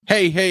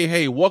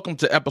Hey, welcome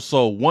to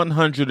episode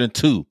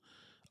 102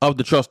 of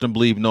the Trust and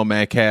Believe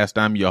Nomad Cast.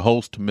 I'm your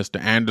host, Mr.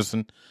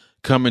 Anderson,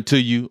 coming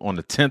to you on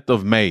the 10th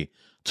of May,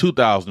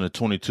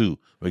 2022.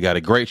 We got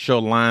a great show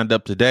lined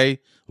up today.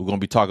 We're going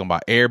to be talking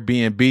about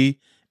Airbnb,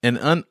 an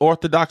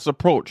unorthodox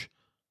approach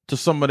to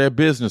some of their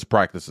business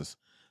practices.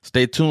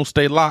 Stay tuned,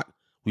 stay locked.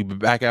 We'll be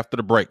back after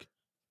the break.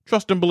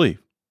 Trust and Believe.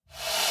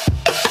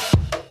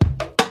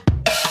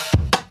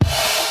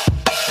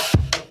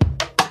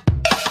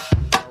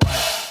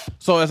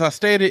 So as I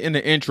stated in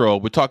the intro,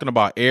 we're talking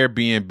about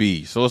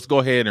Airbnb. So let's go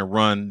ahead and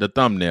run the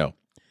thumbnail.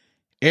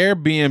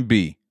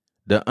 Airbnb,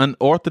 the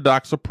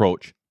unorthodox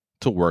approach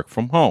to work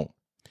from home.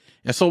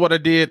 And so what I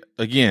did,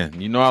 again,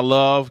 I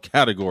love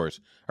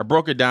categories. I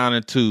broke it down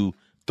into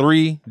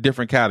 3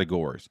 different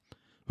categories.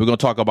 We're going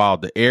to talk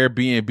about the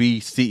Airbnb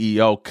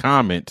CEO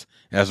comment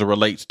as it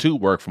relates to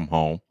work from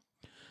home.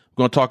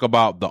 We're going to talk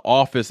about the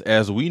office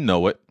as we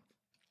know it.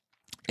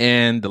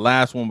 And the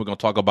last one, we're going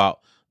to talk about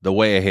the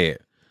way ahead.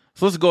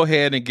 So let's go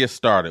ahead and get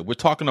started. We're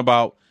talking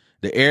about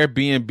the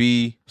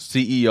Airbnb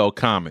CEO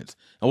comments.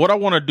 And what I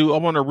want to do, I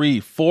want to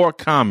read 4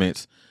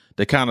 comments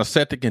that kind of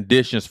set the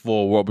conditions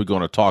for what we're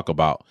going to talk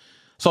about.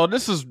 So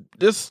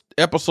this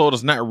episode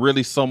is not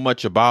really so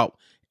much about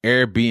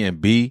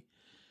Airbnb.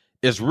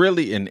 It's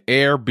really an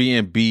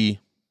Airbnb,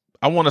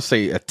 I want to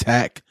say,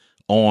 attack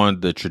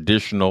on the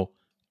traditional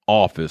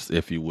office,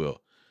 if you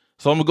will.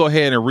 So I'm going to go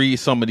ahead and read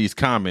some of these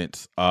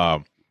comments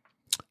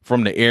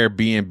from the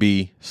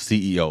Airbnb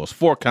CEOs.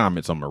 4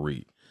 comments I'm going to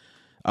read.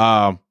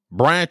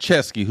 Brian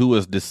Chesky, who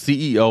is the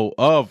CEO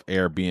of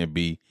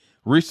Airbnb,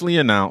 recently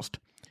announced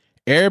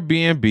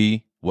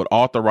Airbnb would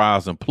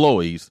authorize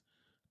employees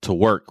to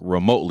work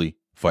remotely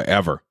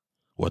forever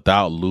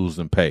without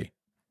losing pay.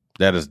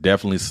 That is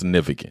definitely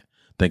significant.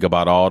 Think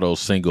about all those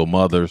single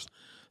mothers,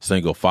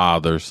 single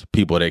fathers,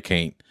 people that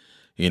can't,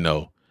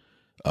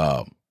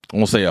 I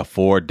won't say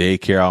afford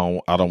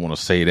daycare. I don't want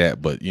to say that,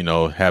 but,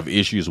 have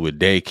issues with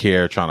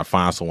daycare, trying to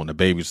find someone to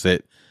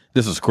babysit.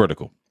 This is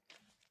critical.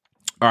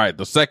 All right.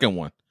 The second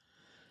one,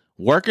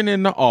 working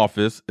in the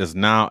office is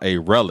now a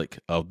relic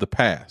of the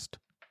past.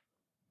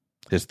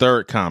 His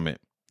third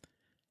comment,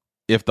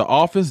 if the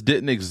office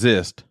didn't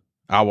exist,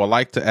 I would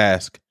like to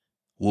ask,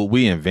 will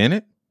we invent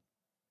it?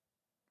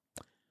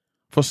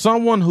 For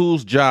someone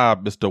whose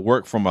job is to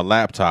work from a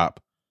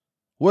laptop,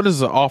 what is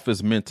the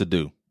office meant to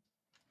do?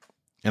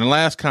 And the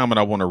last comment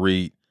I want to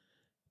read,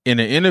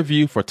 in an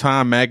interview for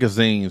Time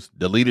Magazine's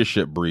The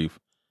Leadership Brief,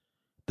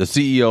 the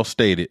CEO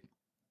stated,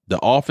 the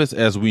office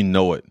as we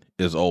know it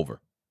is over.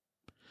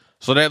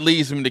 So that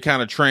leads me to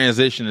kind of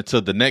transition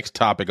into the next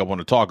topic I want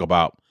to talk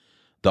about,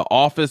 the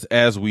office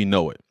as we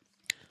know it.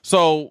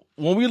 So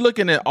when we're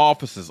looking at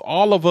offices,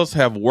 all of us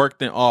have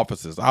worked in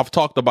offices. I've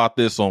talked about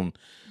this on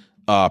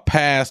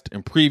past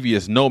and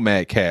previous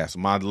Nomad Cast.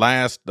 My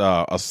last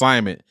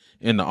assignment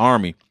in the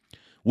Army,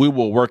 we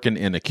were working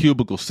in a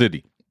cubicle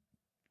city.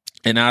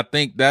 And I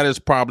think that is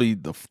probably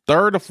the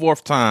 3rd or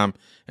 4th time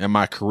in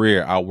my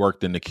career I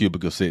worked in the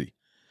cubicle city.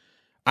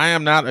 I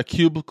am not a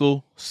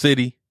cubicle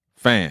city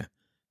fan.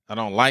 I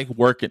don't like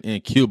working in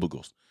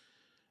cubicles.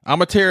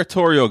 I'm a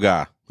territorial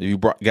guy, if you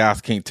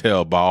guys can't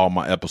tell by all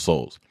my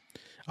episodes.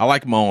 I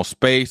like my own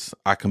space.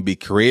 I can be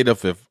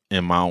creative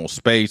in my own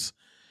space.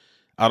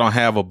 I don't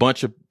have a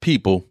bunch of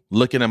people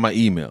looking at my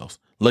emails,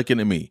 looking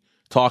at me,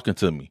 talking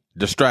to me,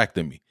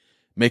 distracting me,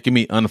 making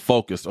me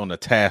unfocused on the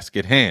task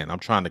at hand. I'm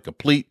trying to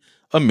complete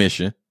a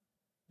mission.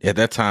 At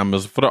that time, it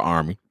was for the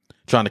Army.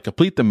 Trying to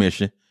complete the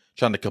mission,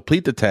 trying to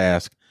complete the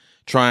task,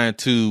 trying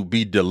to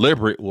be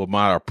deliberate with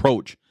my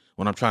approach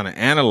when I'm trying to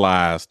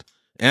analyze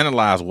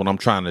what I'm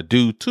trying to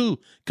do to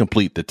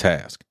complete the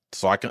task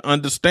so I can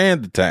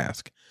understand the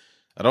task.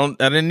 I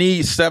didn't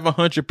need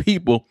 700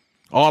 people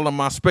all in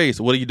my space.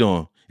 What are you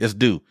doing? It's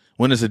due.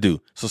 When is it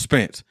due?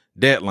 Suspense,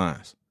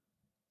 deadlines,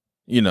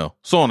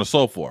 so on and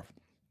so forth.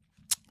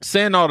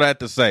 Saying all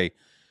that to say,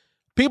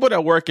 people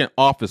that work in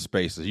office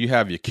spaces, you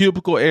have your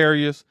cubicle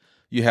areas,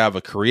 you have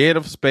a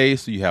creative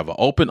space, you have an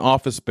open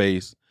office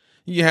space,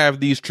 you have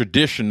these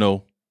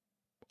traditional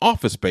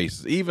office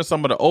spaces, even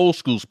some of the old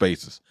school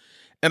spaces.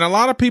 And a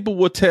lot of people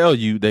will tell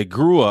you they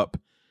grew up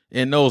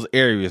in those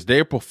areas.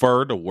 They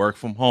prefer to work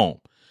from home.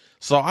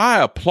 So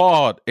I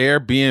applaud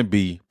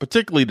Airbnb,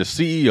 particularly the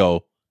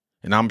CEO,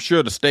 and I'm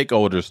sure the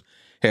stakeholders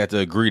had to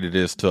agree to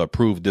this to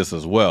approve this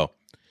as well.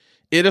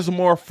 It is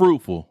more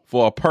fruitful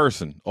for a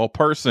person or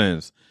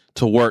persons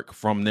to work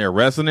from their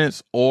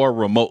residence or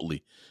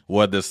remotely,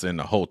 whether it's in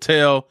a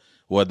hotel,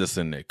 whether it's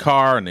in their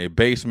car, in their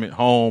basement,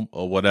 home,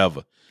 or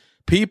whatever.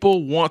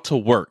 People want to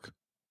work.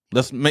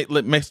 Let's make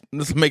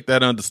that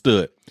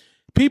understood.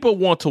 People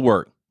want to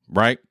work,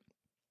 right?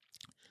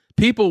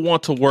 People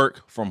want to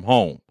work from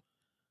home.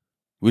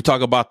 We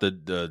talk about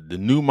the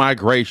new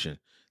migration.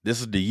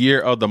 This is the year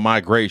of the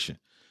migration.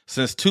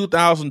 Since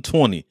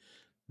 2020,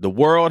 the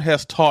world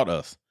has taught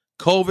us,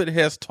 COVID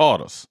has taught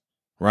us,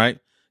 right?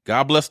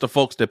 God bless the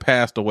folks that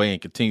passed away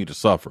and continue to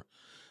suffer.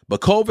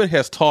 But COVID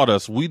has taught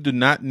us we do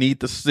not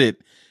need to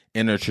sit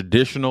in a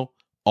traditional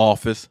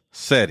office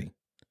setting.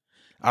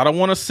 I don't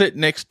want to sit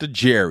next to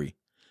Jerry,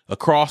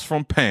 across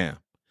from Pam,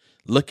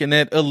 looking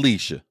at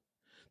Alicia,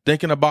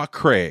 thinking about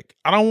Craig.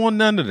 I don't want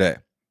none of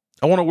that.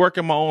 I want to work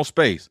in my own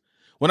space.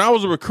 When I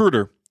was a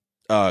recruiter,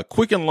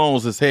 Quicken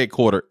Loans is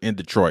headquartered in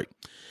Detroit.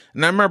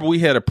 And I remember we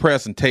had a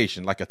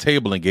presentation, like a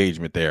table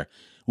engagement there.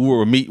 We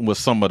were meeting with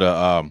some of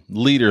the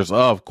leaders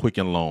of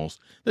Quicken Loans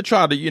to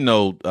try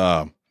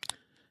to,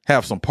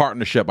 have some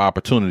partnership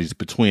opportunities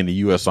between the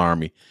U.S.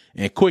 Army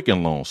and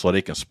Quicken Loans so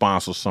they can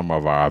sponsor some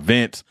of our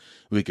events.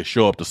 We could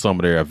show up to some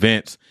of their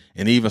events,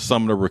 and even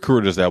some of the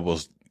recruiters that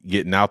was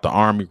getting out the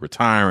Army,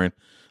 retiring,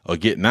 or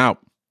getting out,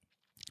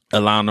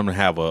 allowing them to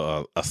have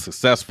a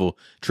successful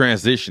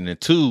transition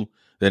into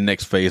the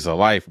next phase of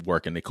life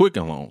working at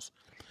Quicken Loans.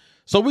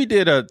 So we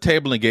did a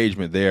table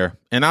engagement there,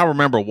 and I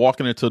remember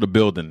walking into the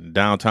building in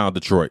downtown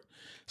Detroit,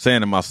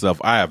 saying to myself,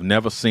 I have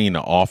never seen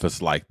an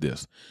office like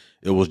this.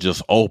 It was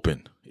just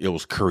open. It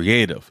was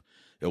creative.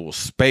 It was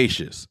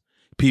spacious.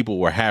 People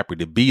were happy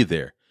to be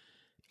there.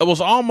 It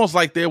was almost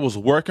like they was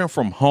working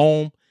from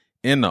home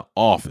in the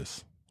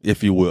office,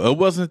 if you will. It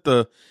wasn't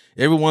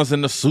everyone's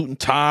in the suit and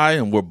tie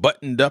and we're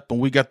buttoned up and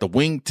we got the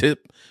wingtip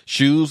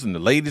shoes and the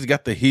ladies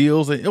got the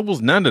heels. It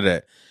was none of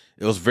that.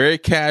 It was very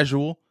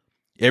casual.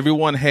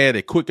 Everyone had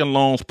a Quicken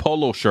Loans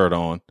polo shirt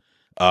on,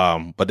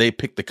 but they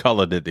picked the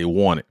color that they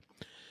wanted.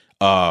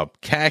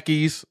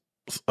 Khakis,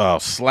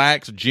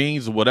 slacks,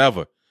 jeans,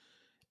 whatever.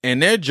 And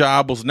their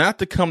job was not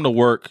to come to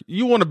work.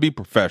 You want to be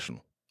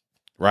professional,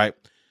 right?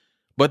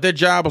 But their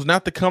job was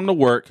not to come to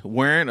work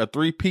wearing a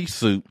 3-piece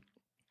suit.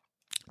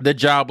 Their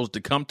job was to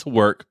come to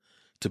work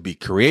to be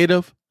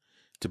creative,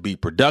 to be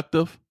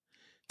productive,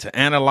 to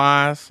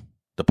analyze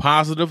the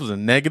positives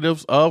and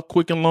negatives of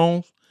Quicken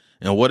Loans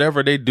and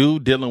whatever they do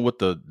dealing with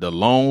the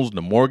loans,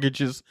 the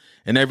mortgages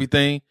and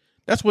everything.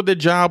 That's what their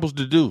job was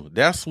to do.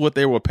 That's what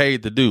they were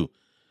paid to do.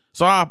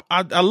 So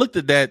I looked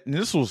at that, and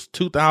this was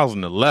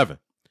 2011.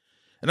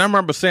 And I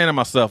remember saying to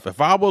myself, if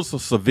I was a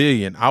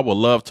civilian, I would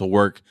love to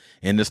work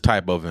in this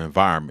type of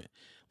environment.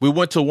 We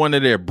went to one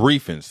of their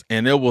briefings,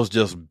 and it was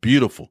just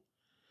beautiful.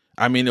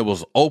 I mean, it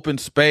was open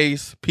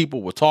space.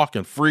 People were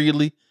talking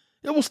freely.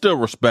 It was still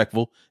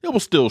respectful. It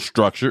was still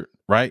structured,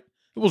 right?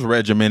 It was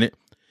regimented,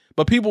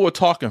 but people were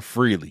talking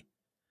freely.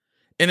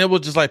 And it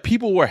was just like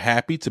people were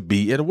happy to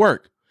be at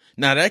work.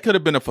 Now, that could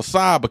have been a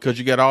facade because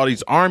you got all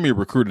these Army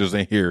recruiters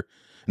in here,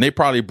 and they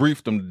probably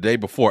briefed them the day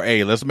before,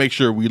 hey, let's make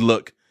sure we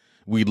look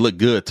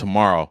good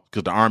tomorrow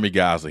because the Army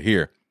guys are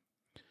here.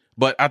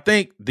 But I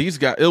think these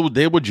guys,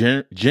 they were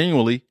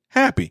genuinely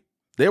happy.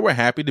 They were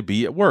happy to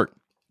be at work.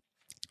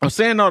 I'm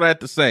saying all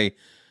that to say,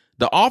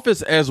 the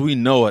office as we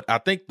know it, I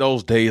think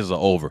those days are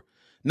over.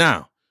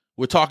 Now,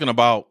 we're talking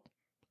about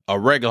a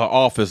regular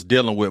office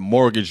dealing with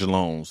mortgage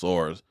loans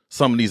or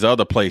some of these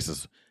other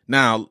places.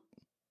 Now,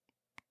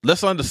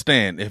 let's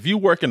understand, if you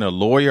work in a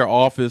lawyer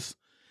office,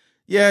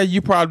 yeah,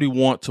 you probably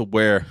want to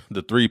wear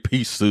the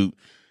 3-piece suit.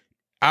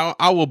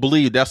 I will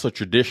believe that's a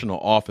traditional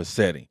office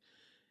setting.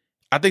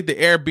 I think the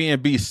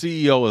Airbnb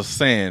CEO is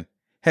saying,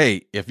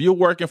 hey, if you're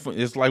working for,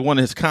 it's like one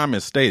of his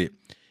comments stated,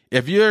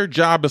 if your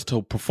job is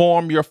to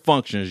perform your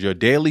functions, your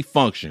daily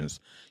functions,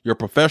 your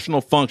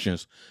professional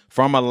functions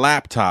from a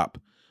laptop,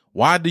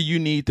 why do you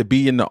need to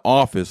be in the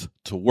office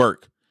to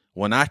work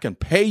when I can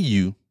pay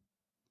you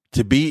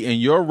to be in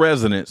your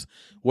residence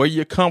where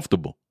you're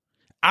comfortable?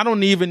 I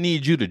don't even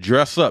need you to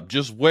dress up.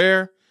 Just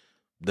wear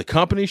the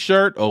company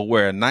shirt or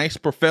wear a nice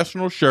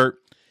professional shirt.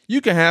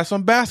 You can have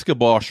some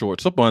basketball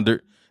shorts up under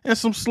it and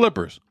some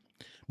slippers.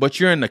 But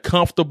you're in a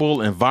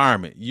comfortable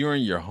environment. You're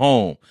in your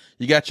home.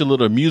 You got your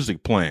little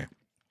music playing.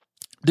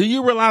 Do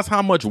you realize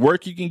how much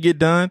work you can get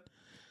done?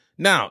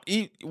 Now,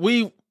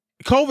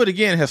 COVID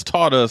again has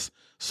taught us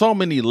so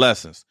many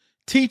lessons.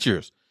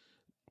 Teachers,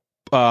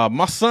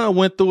 my son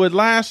went through it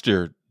last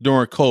year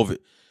during COVID.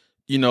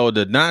 You know,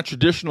 the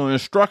non-traditional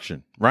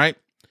instruction, right?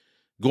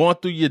 Going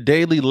through your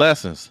daily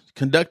lessons,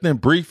 conducting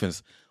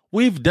briefings.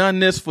 We've done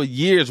this for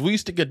years. We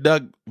used to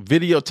conduct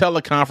video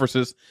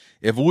teleconferences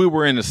if we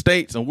were in the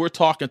States and we're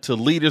talking to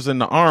leaders in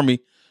the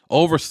Army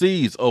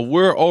overseas, or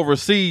we're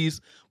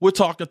overseas, we're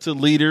talking to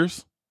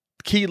leaders,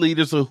 key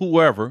leaders or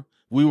whoever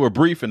we were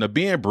briefing or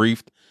being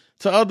briefed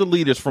to other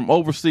leaders from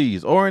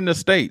overseas or in the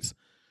States.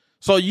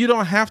 So you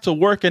don't have to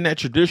work in that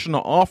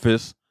traditional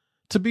office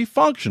to be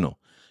functional.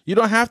 You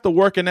don't have to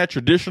work in that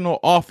traditional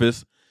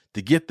office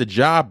to get the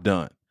job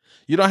done.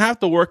 You don't have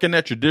to work in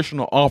that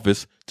traditional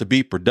office to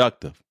be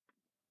productive.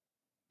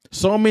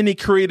 So many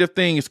creative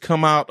things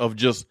come out of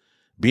just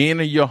being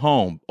in your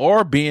home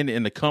or being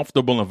in a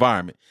comfortable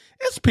environment.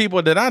 It's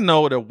people that I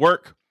know that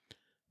work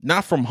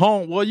not from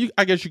home. Well,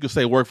 I guess you could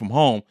say work from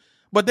home,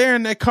 but they're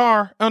in their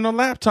car on a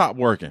laptop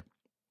working.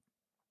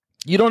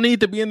 You don't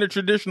need to be in the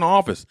traditional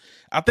office.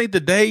 I think the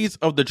days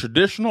of the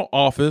traditional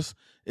office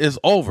is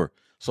over.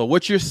 So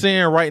what you're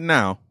seeing right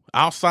now,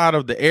 outside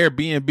of the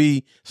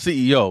Airbnb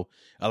CEO,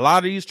 a lot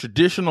of these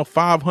traditional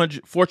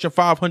Fortune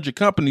 500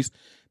 companies,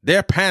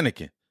 they're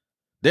panicking.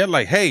 They're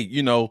like, hey,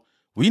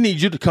 we need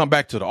you to come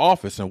back to the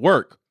office and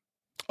work.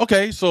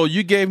 Okay, so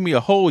you gave me a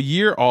whole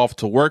year off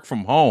to work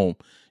from home.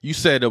 You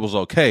said it was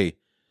okay.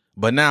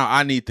 But now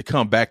I need to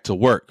come back to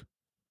work,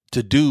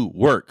 to do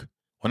work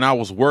when I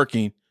was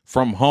working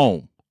from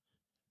home,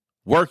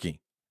 working.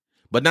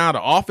 But now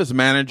the office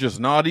managers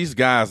and all these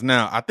guys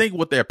now, I think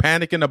what they're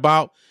panicking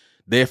about,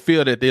 they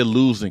feel that they're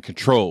losing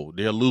control.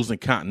 They're losing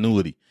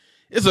continuity.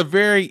 It's a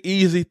very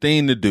easy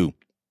thing to do.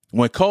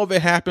 When COVID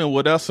happened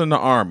with us in the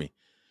Army,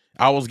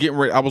 I was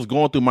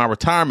going through my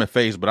retirement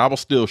phase, but I would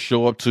still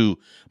show up to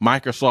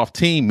Microsoft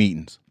team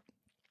meetings.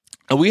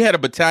 And we had a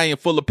battalion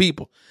full of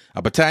people,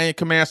 a battalion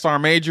command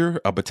sergeant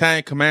major, a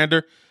battalion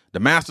commander, the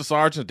master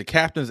sergeant, the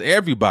captains,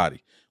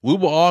 everybody. We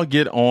will all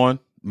get on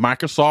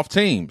Microsoft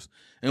Teams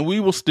and we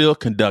will still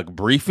conduct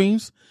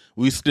briefings.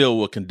 We still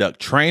will conduct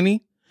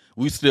training.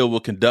 We still will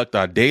conduct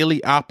our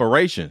daily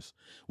operations.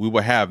 We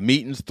will have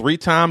meetings 3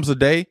 times a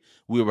day.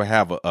 We will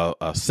have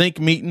a sync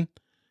meeting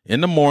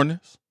in the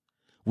mornings.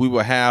 We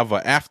will have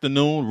an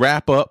afternoon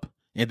wrap up,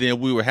 and then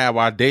we will have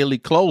our daily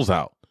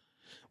closeout.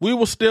 We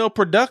were still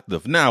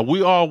productive. Now,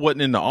 we all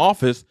wasn't in the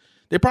office.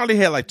 They probably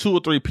had like 2 or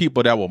 3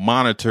 people that will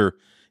monitor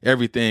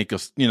everything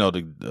because, you know,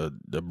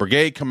 the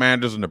brigade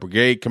commanders and the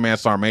brigade command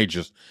sergeant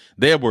majors,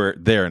 they were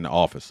there in the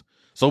office.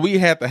 So we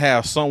had to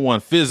have someone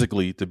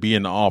physically to be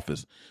in the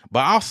office.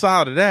 But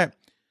outside of that,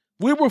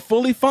 we were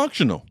fully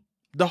functional.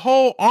 The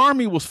whole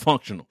Army was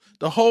functional.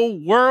 The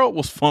whole world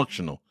was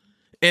functional.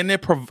 And then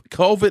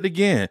COVID,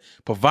 again,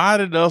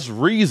 provided us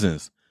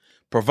reasons.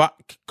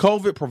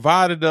 COVID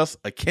provided us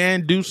a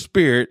can-do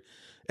spirit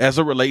as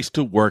it relates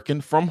to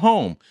working from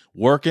home,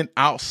 working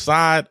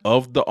outside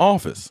of the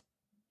office.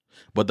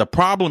 But the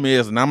problem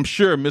is, and I'm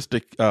sure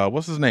Mr.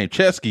 What's his name,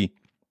 Chesky,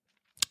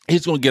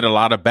 he's going to get a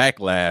lot of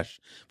backlash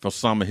from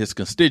some of his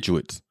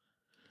constituents.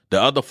 The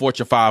other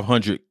Fortune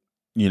 500,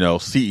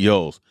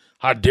 CEOs.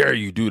 How dare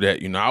you do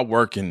that? I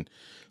work in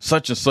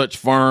such and such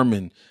firm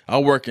and I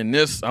work in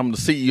this. I'm the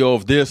CEO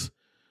of this.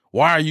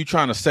 Why are you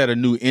trying to set a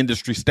new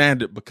industry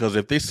standard? Because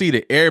if they see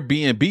the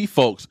Airbnb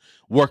folks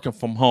working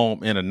from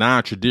home in a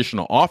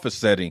non-traditional office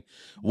setting,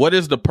 what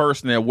is the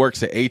person that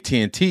works at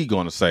AT&T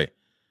going to say?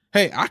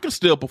 Hey, I can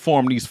still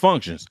perform these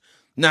functions.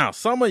 Now,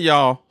 some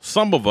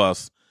of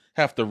us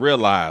have to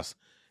realize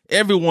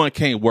everyone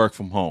can't work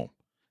from home.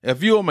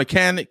 If you're a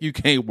mechanic, you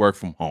can't work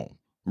from home,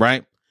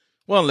 right?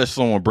 Well, unless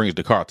someone brings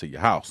the car to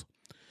your house.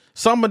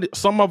 Some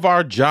of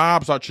our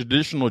jobs, our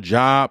traditional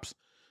jobs,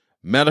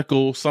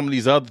 medical, some of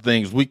these other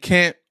things, we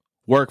can't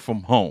work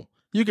from home.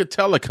 You can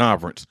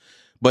teleconference,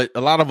 but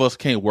a lot of us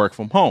can't work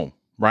from home,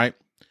 right?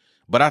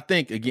 But I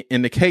think, again,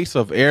 in the case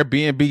of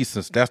Airbnb,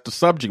 since that's the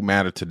subject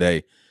matter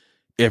today,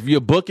 if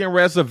you're booking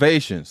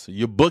reservations,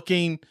 you're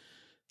booking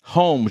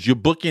homes, you're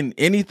booking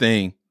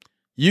anything,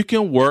 you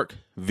can work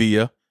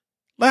via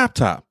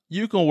laptop.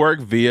 You can work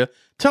via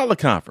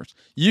teleconference.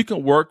 You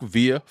can work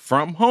via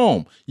from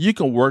home. You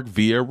can work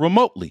via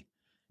remotely.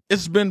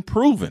 It's been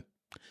proven.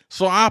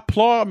 So I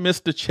applaud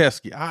Mr.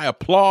 Chesky. I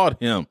applaud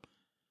him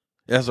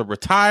as a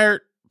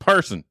retired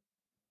person,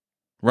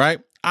 right?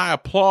 I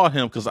applaud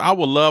him because I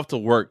would love to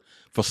work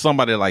for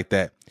somebody like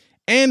that.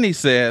 And he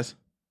says,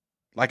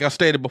 like I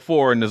stated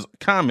before in his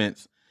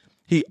comments,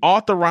 he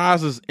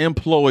authorizes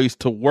employees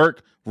to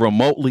work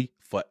remotely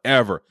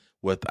forever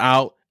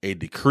without a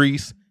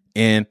decrease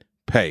in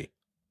pay.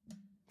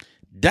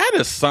 That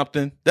is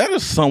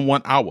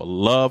someone I would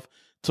love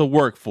to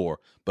work for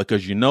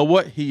because you know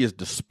what? He is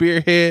the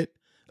spearhead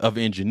of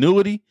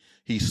ingenuity.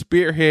 He's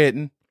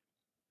spearheading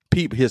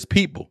his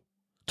people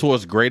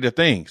towards greater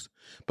things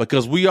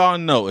because we all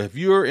know if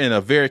you're in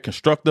a very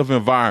constructive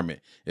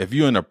environment, if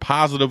you're in a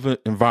positive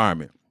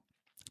environment,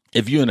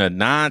 if you're in a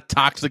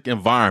non-toxic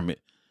environment,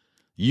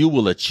 you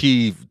will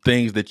achieve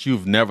things that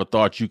you've never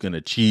thought you can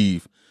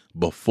achieve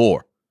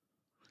before.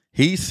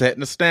 He's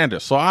setting the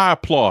standard. So I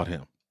applaud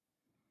him.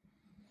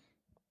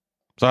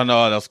 So I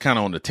know that's kind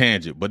of on the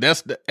tangent, but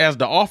that's as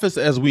the office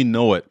as we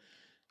know it.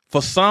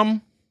 For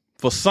some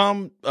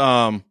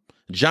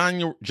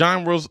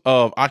genres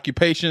of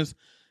occupations,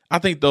 I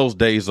think those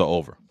days are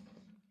over.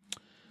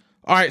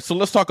 All right, so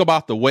let's talk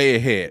about the way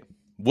ahead.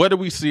 Where do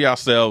we see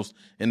ourselves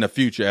in the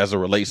future as it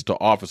relates to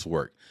office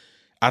work?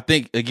 I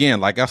think, again,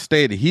 like I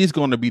stated, he's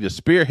going to be the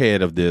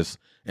spearhead of this,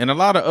 and a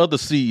lot of other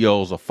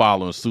CEOs are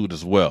following suit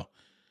as well.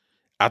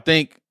 I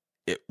think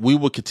we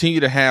will continue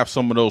to have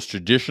some of those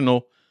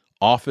traditional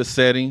office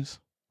settings,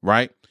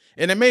 right?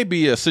 And it may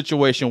be a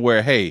situation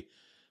where, hey,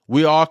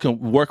 we all can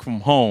work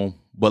from home,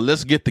 but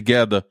let's get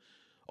together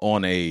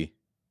on a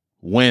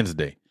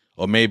Wednesday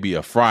or maybe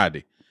a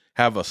Friday,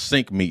 have a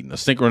sync meeting, a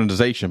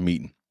synchronization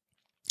meeting.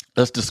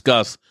 Let's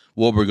discuss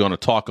what we're going to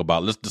talk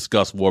about. Let's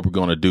discuss what we're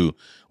going to do.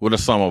 What are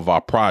some of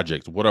our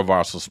projects? What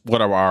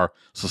are our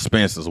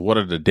suspenses? What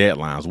are the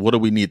deadlines? What do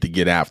we need to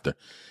get after?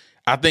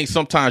 I think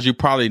sometimes you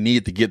probably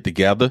need to get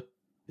together.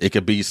 It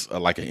could be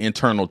like an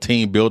internal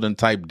team building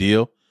type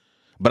deal.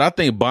 But I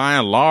think by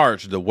and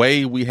large, the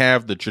way we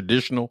have the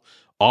traditional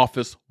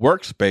office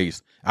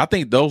workspace, I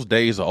think those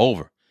days are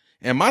over.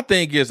 And my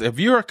thing is, if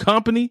you're a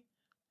company,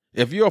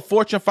 if you're a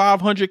Fortune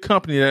 500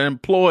 company that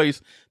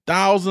employs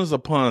thousands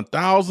upon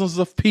thousands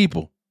of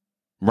people,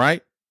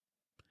 right?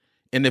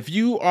 And if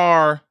you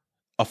are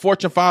a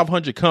Fortune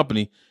 500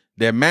 company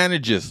that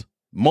manages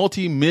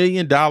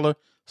multi-million dollar,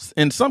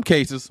 in some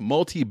cases,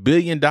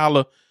 multi-billion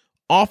dollar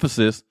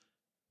offices,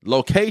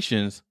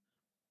 locations,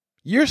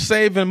 you're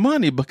saving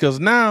money because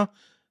now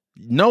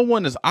no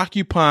one is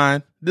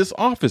occupying this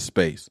office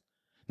space.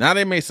 Now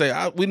they may say,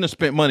 we done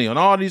spent money on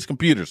all these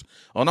computers,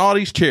 on all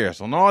these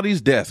chairs, on all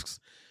these desks,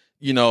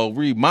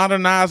 we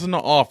modernizing the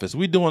office.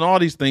 We doing all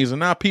these things, and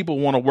now people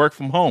want to work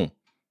from home.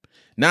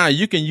 Now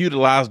you can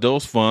utilize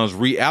those funds,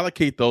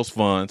 reallocate those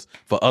funds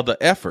for other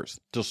efforts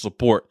to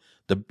support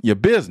your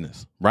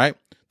business, right?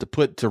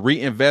 To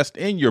reinvest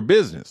in your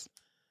business.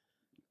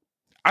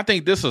 I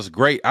think this is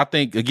great. I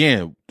think,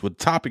 again, the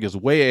topic is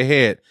way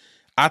ahead.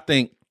 I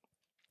think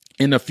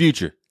in the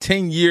future,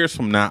 10 years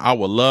from now, I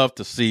would love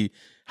to see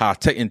how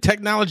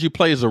technology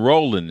plays a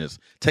role in this.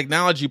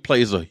 Technology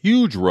plays a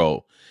huge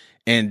role.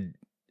 And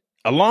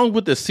along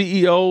with the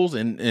CEOs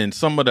and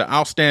some of the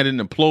outstanding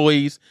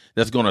employees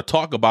that's going to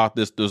talk about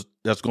this,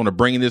 that's going to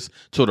bring this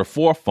to the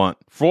forefront,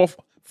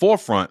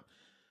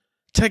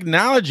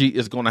 technology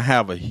is going to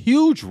have a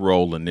huge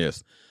role in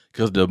this,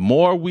 because the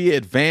more we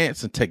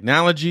advance in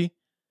technology,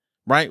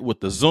 right, with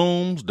the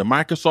Zooms, the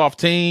Microsoft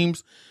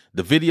Teams,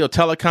 the video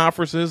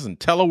teleconferences and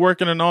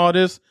teleworking and all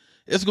this,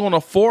 it's going to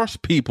force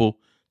people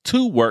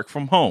to work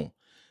from home.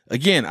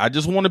 Again, I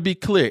just want to be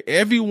clear.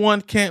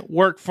 Everyone can't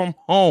work from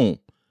home,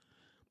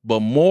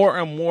 but more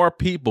and more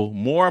people,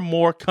 more and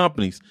more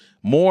companies,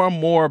 more and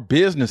more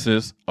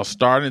businesses are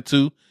starting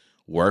to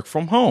work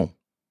from home,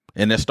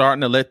 and they're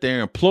starting to let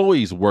their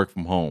employees work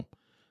from home.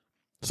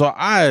 So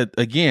I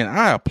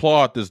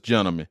applaud this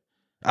gentleman.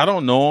 I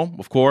don't know him,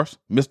 of course,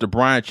 Mr.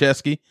 Brian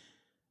Chesky,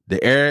 the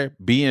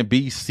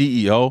Airbnb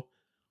CEO,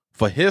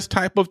 for his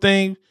type of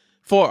thing,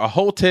 for a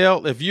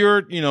hotel. If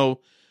you're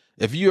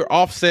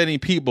offsetting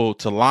people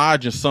to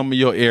lodge in some of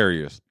your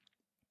areas,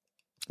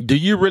 do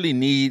you really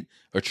need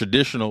a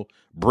traditional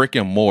brick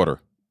and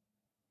mortar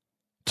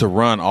to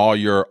run all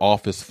your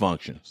office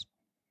functions?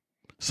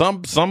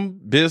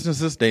 Some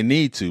businesses, they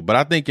need to, but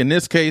I think in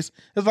this case,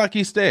 it's like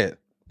he said,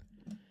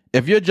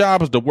 if your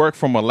job is to work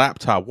from a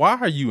laptop, why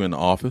are you in the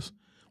office?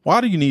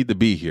 Why do you need to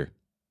be here?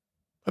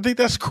 I think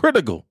that's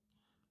critical.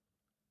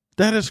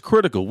 That is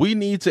critical. We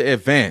need to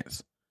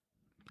advance.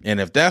 And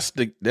if that's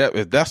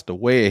the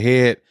way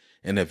ahead,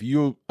 and if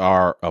you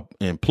are an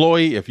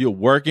employee, if you're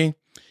working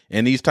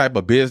in these type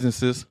of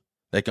businesses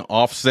that can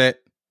offset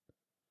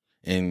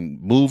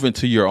and move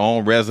into your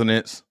own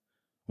residence,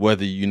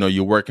 whether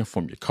you're working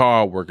from your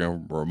car,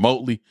 working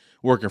remotely,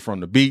 working from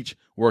the beach,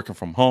 working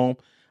from home,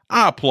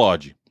 I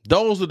applaud you.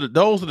 Those are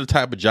the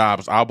type of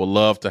jobs I would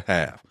love to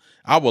have.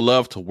 I would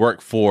love to work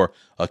for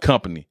a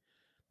company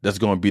that's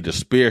going to be the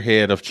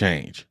spearhead of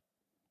change.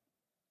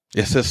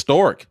 It's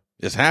historic.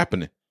 It's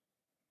happening.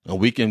 And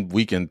we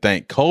can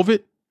thank COVID.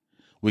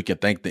 We can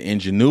thank the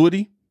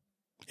ingenuity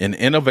and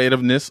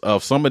innovativeness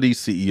of some of these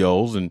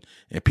CEOs and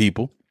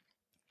people.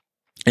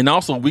 And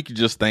also we could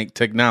just thank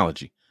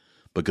technology,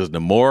 because the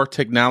more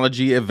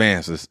technology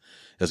advances,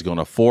 it's going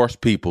to force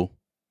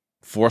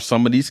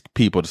some of these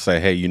people to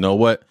say, hey, you know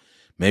what?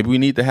 Maybe we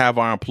need to have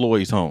our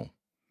employees home.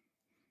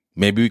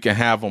 Maybe we can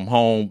have them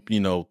home,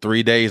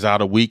 3 days out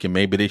of the week, and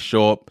maybe they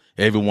show up.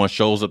 Everyone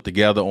shows up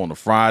together on a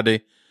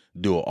Friday,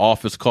 do an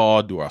office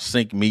call, do our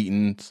sync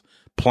meetings,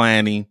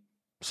 planning,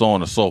 so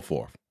on and so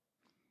forth.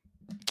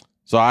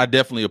 So I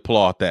definitely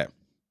applaud that.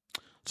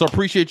 So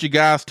appreciate you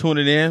guys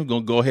tuning in. We're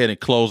going to go ahead and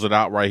close it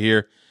out right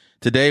here.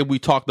 Today, we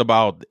talked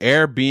about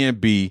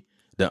Airbnb,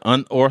 the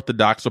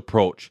unorthodox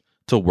approach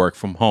to work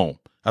from home.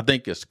 I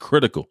think it's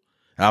critical.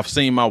 I've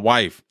seen my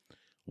wife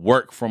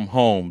work from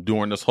home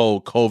during this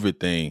whole COVID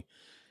thing,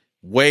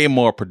 way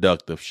more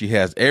productive. She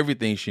has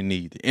everything she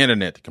needs, the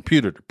internet, the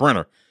computer, the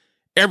printer,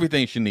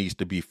 everything she needs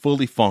to be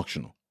fully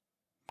functional.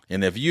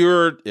 And if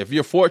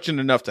you're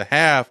fortunate enough to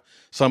have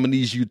some of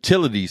these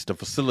utilities to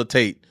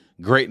facilitate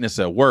greatness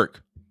at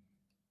work,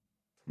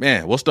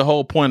 man, what's the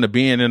whole point of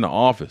being in the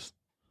office?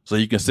 So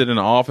you can sit in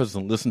the office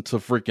and listen to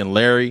freaking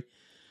Larry,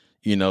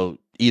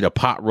 eat a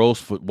pot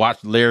roast,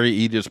 watch Larry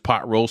eat his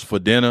pot roast for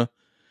dinner,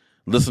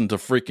 listen to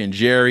freaking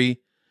Jerry,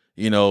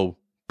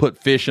 put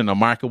fish in the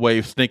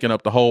microwave, stinking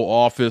up the whole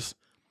office.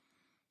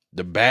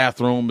 The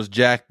bathroom is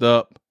jacked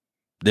up.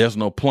 There's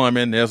no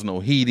plumbing. There's no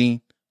heating.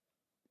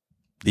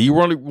 Do you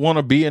really want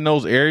to be in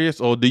those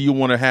areas, or do you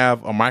want to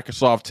have a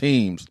Microsoft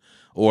Teams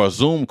or a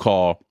Zoom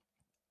call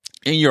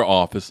in your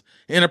office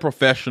in a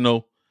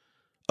professional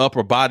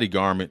upper body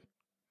garment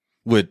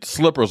with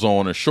slippers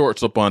on and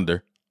shorts up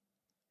under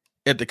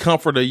at the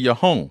comfort of your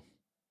home?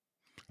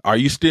 Are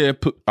you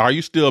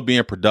still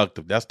being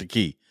productive? That's the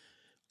key.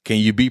 Can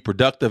you be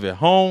productive at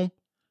home?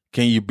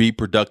 Can you be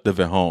productive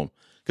at home?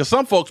 Because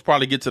some folks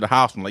probably get to the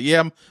house and like,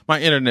 yeah, my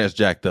internet's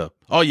jacked up.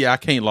 Oh yeah, I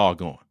can't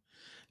log on.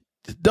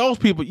 Those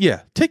people,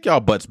 yeah, take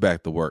y'all butts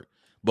back to work.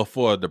 But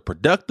for the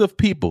productive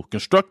people,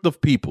 constructive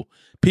people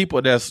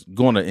that's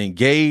going to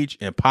engage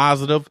in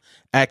positive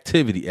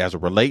activity as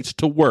it relates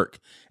to work,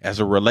 as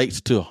it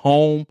relates to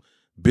home,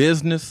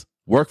 business,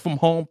 work from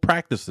home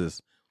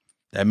practices,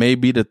 that may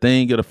be the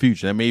thing of the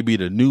future. That may be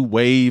the new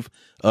wave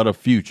of the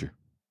future.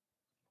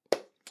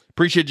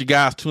 Appreciate you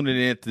guys tuning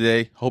in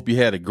today. Hope you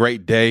had a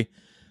great day.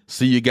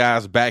 See you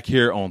guys back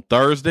here on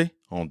Thursday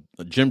on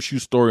a Gym Shoe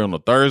Story on a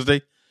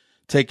Thursday.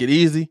 Take it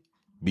easy.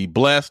 Be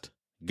blessed.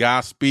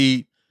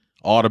 Godspeed.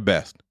 All the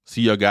best.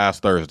 See you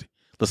guys Thursday.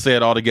 Let's say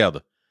it all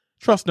together.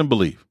 Trust and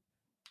believe.